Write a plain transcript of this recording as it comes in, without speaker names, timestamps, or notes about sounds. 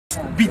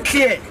be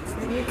clear.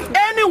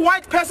 Any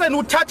white person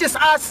who touches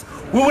us,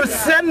 we will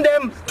send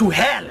them to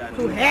hell.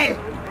 To hell.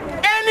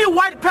 Any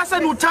white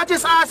person who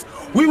touches us,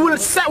 we will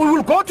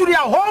go to their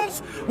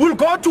homes, we'll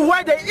go to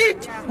where they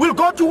eat, we'll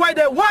go to where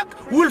they work,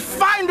 we'll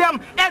find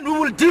them and we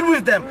will deal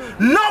with them.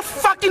 No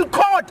fucking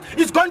court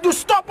is going to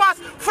stop us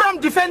from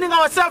defending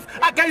ourselves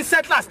against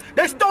settlers.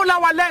 They stole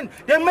our land,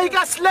 they make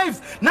us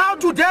slaves. Now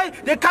today,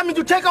 they're coming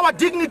to take our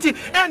dignity,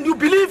 and you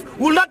believe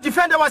we'll not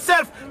defend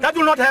ourselves? That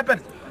will not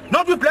happen.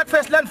 Not with Black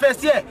First Land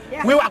First here.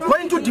 Yeah. We are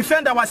going to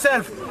defend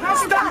ourselves. Go to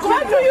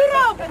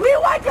Europe. We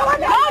want to go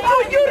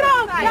to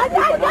Europe.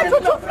 Go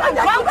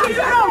to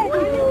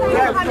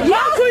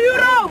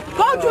Europe.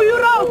 Go to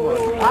Europe.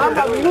 Go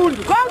to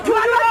Europe. Go to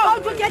Europe.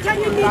 Go to get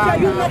any media,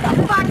 you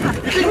motherfucker.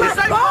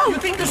 You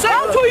think the same?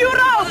 Go to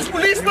Europe. This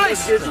police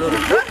place. Go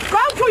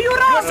to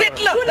Europe. This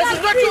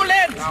is not your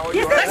land.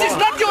 This is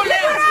not your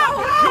land.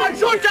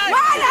 You are Gentiles.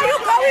 Why are you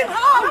going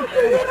home?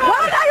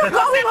 Why are you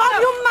going home,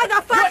 you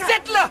motherfucker? You're a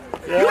settler.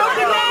 You are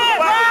the man.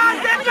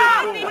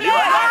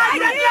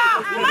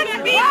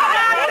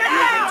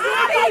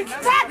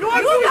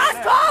 You must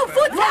go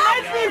foot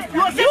down.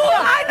 You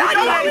are not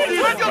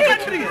your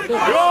country.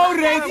 No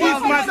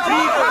racist must be.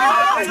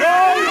 No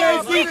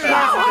racist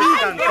must be.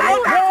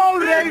 No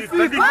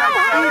racist must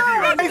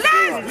be.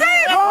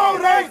 No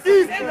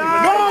racist. No racist. No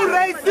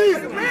racist.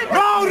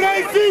 No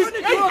racist.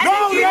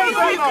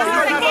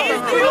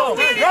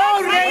 No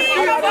racist.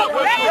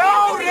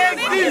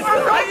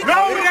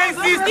 No racist. No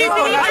racist.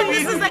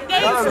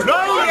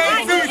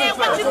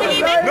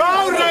 No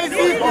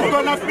racist is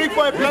gonna speak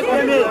for a black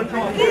man.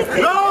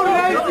 No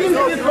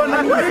racist is gonna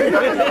speak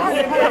for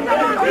a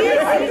black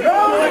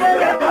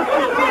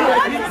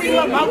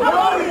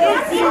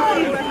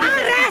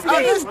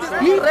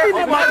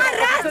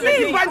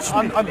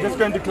I'm just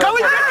going to close. Go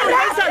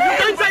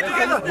inside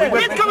together.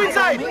 Let's go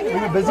inside. We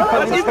were busy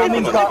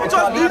filming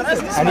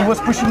and he was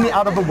pushing me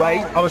out of the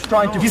way. I was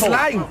trying to He's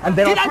lying. And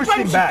then I pushed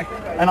him back.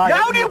 And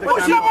how do you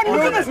push someone?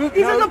 Look at this.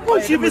 This is a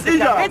push. Chief is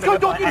injured. Let's go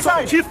talk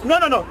inside. Chief, no.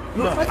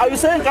 Are you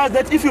saying, guys,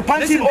 that if you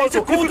punch him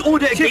also... There's a court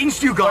order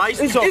against you guys.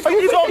 You have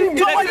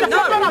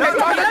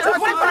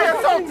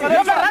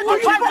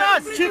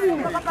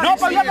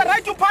a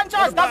right to punch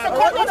us. That's a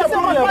court order.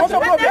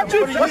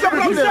 What's your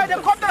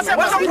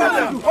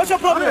problem? What's your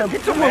problem?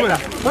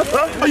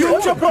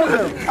 What's your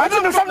problem? I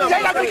don't know something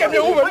like that.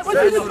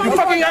 You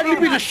fucking ugly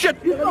piece of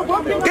shit.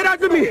 Get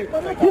out of me. You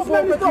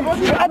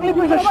ugly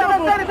piece of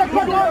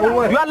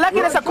shit. You are lucky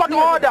there's a court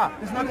order.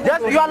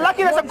 Yes, you are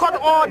lucky there's a court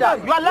order.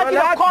 You are lucky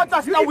the courts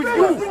are still with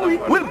you.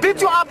 We'll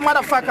beat you up,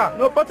 motherfucker.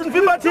 No, but in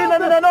Why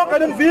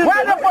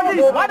the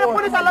police? Why the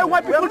police allow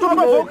white people to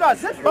provoke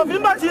us?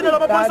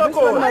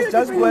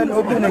 Just go and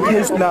open a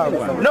case now.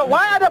 No,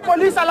 why are the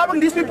police allowing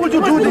these people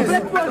to do this?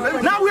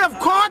 Now we have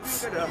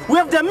courts, we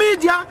have the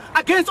media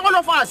against all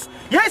of us.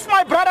 Yes,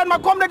 my brother and my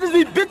comrade is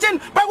being beaten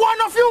by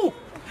one of you.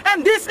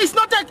 And this is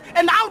not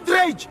an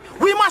outrage.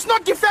 We must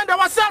not defend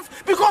ourselves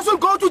because we'll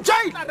go to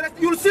jail.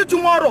 You'll see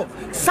tomorrow,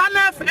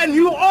 Sanef and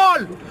you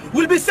all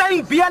will be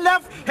saying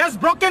BLF has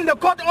broken the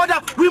court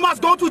order. We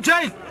must go to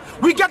jail.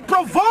 We get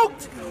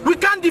provoked. We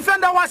can't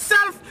defend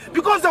ourselves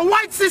because the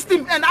white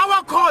system and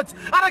our courts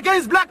are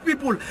against black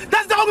people.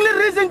 That's the only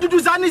reason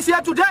Duduzan is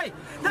here today.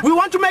 We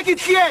want to make it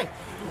clear.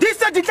 This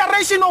is a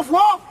declaration of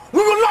war. We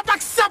will not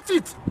accept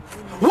it.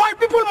 White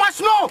people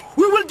must know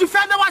we will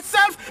defend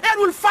ourselves and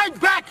we'll fight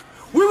back.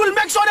 We will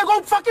make sure they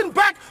go fucking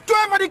back to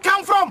wherever they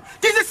come from.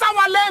 This is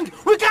our land.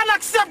 We can't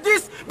accept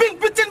this being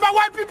beaten by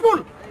white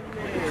people.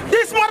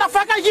 This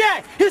motherfucker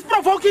here, he's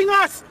provoking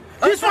us.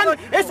 This one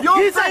is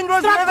he's a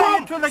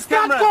Stratcom.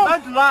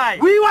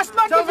 We was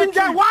not even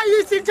there. Why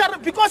is he there?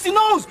 Because he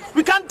knows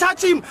we can't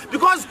touch him.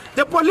 Because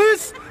the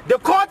police, the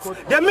courts,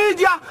 the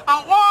media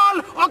are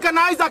all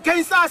organized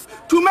against us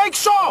to make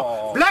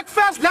sure Black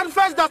First, Land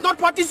First does not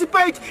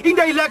participate in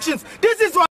the elections. This is what